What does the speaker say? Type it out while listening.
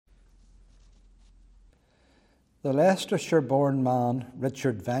The Leicestershire-born man,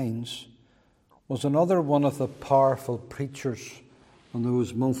 Richard Vines, was another one of the powerful preachers on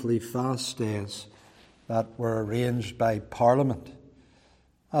those monthly fast days that were arranged by Parliament,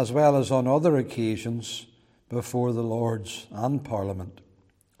 as well as on other occasions before the Lords and Parliament.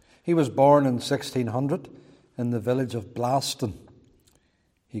 He was born in 1600 in the village of Blaston.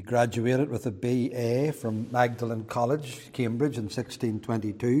 He graduated with a B.A. from Magdalen College, Cambridge in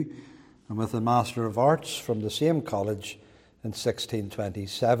 1622, and with a Master of Arts from the same college in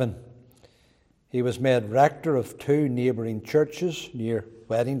 1627. He was made rector of two neighbouring churches near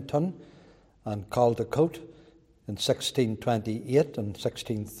Weddington and Caldicot in 1628 and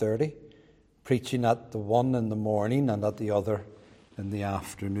 1630, preaching at the one in the morning and at the other in the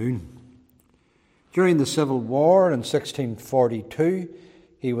afternoon. During the Civil War in 1642,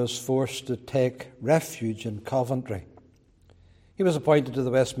 he was forced to take refuge in Coventry. He was appointed to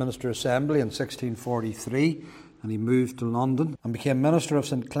the Westminster Assembly in 1643, and he moved to London and became minister of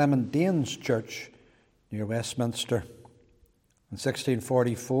St Clement Danes Church near Westminster. In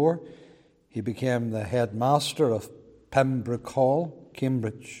 1644, he became the headmaster of Pembroke Hall,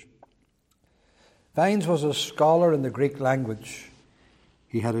 Cambridge. Vines was a scholar in the Greek language.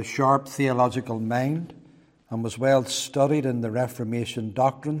 He had a sharp theological mind and was well studied in the Reformation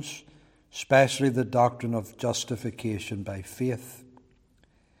doctrines, especially the doctrine of justification by faith.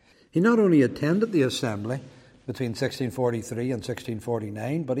 He not only attended the assembly between 1643 and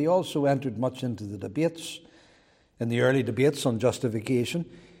 1649, but he also entered much into the debates. In the early debates on justification,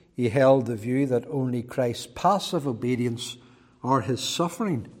 he held the view that only Christ's passive obedience or his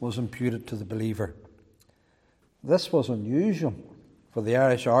suffering was imputed to the believer. This was unusual, for the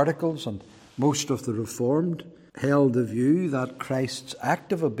Irish Articles and most of the Reformed held the view that Christ's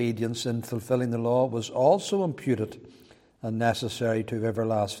active obedience in fulfilling the law was also imputed and necessary to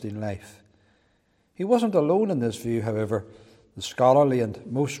everlasting life. He wasn't alone in this view, however. The scholarly and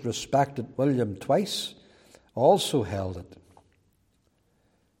most respected William Twice also held it.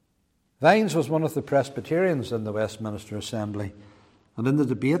 Vines was one of the Presbyterians in the Westminster Assembly, and in the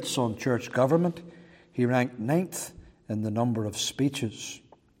debates on church government, he ranked 9th in the number of speeches.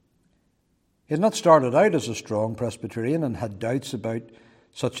 He had not started out as a strong Presbyterian and had doubts about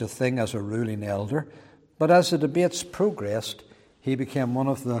such a thing as a ruling elder, but as the debates progressed, he became one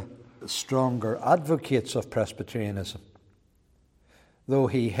of the stronger advocates of Presbyterianism, though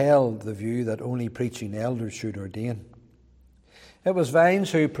he held the view that only preaching elders should ordain. It was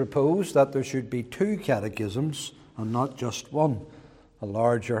Vines who proposed that there should be 2 catechisms and not just one, a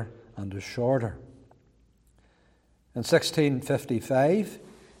larger and a shorter. In 1655,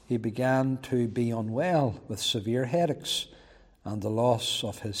 he began to be unwell with severe headaches and the loss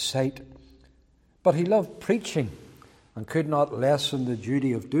of his sight. But he loved preaching and could not lessen the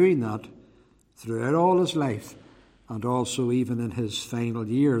duty of doing that throughout all his life, and also even in his final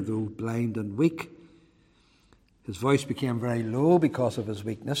year, though blind and weak. His voice became very low because of his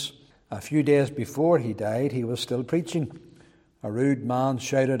weakness. A few days before he died, he was still preaching. A rude man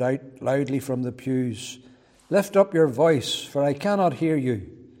shouted out loudly from the pews, "Lift up your voice, for I cannot hear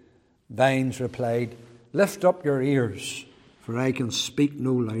you." Vines replied, "Lift up your ears, for I can speak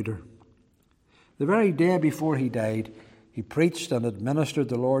no louder." The very day before he died, he preached and administered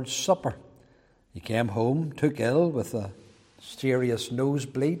the Lord's Supper. He came home, took ill with a serious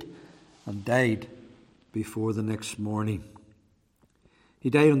nosebleed, and died before the next morning. He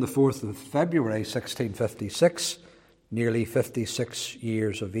died on the 4th of February 1656, nearly 56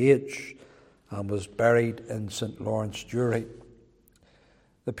 years of age, and was buried in St. Lawrence, Jewry.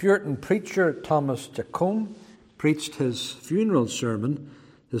 The Puritan preacher Thomas Jacomb preached his funeral sermon.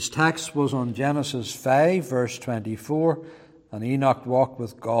 His text was on Genesis 5, verse 24, "And Enoch walked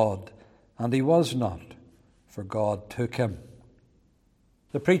with God, and he was not, for God took him."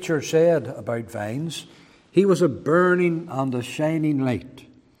 The preacher said about Vines, "He was a burning and a shining light,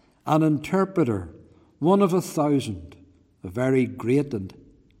 an interpreter, one of 1,000, of very great and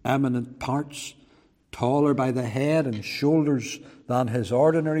eminent parts, taller by the head and shoulders than his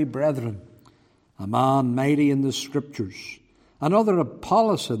ordinary brethren, a man mighty in the Scriptures, another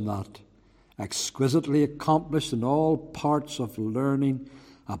Apollos in that, exquisitely accomplished in all parts of learning,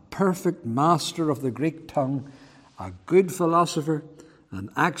 a perfect master of the Greek tongue, a good philosopher, an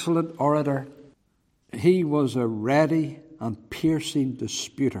excellent orator. He was a ready and piercing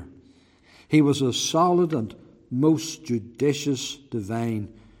disputer. He was a solid and most judicious divine,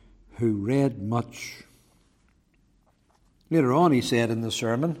 who read much." Later on he said in the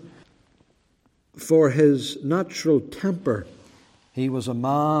sermon, "For his natural temper, he was a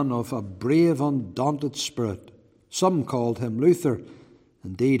man of a brave, undaunted spirit. Some called him Luther.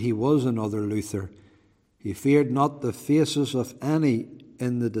 Indeed, he was another Luther. He feared not the faces of any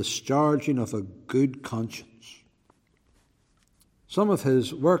in the discharging of a good conscience. Some of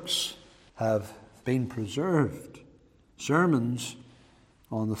his works have been preserved. Sermons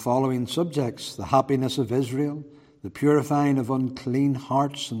on the following subjects: the happiness of Israel, the purifying of unclean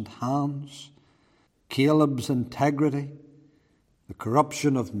hearts and hands, Caleb's integrity, the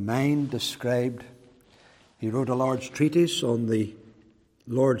corruption of mind described. He wrote a large treatise on the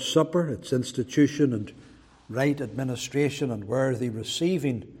Lord's Supper, its institution and right administration and worthy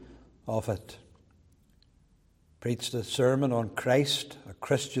receiving of it. Preached a sermon on Christ, a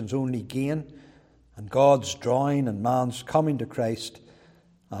Christian's only gain, and God's drawing and man's coming to Christ,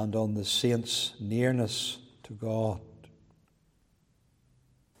 and on the saints' nearness to God.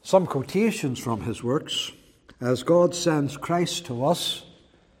 Some quotations from his works: as God sends Christ to us,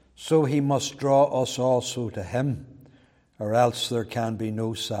 so he must draw us also to him, or else there can be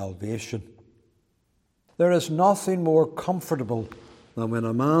no salvation. There is nothing more comfortable than when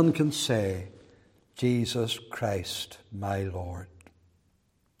a man can say, Jesus Christ, my Lord.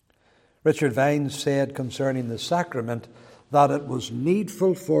 Richard Vines said concerning the sacrament that it was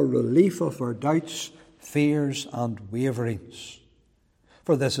needful for relief of our doubts, fears, and waverings.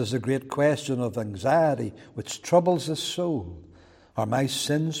 For this is a great question of anxiety which troubles the soul. Are my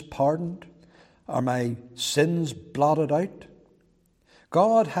sins pardoned? Are my sins blotted out?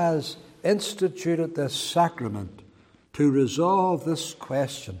 God has instituted this sacrament to resolve this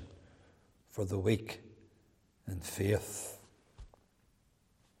question for the weak in faith.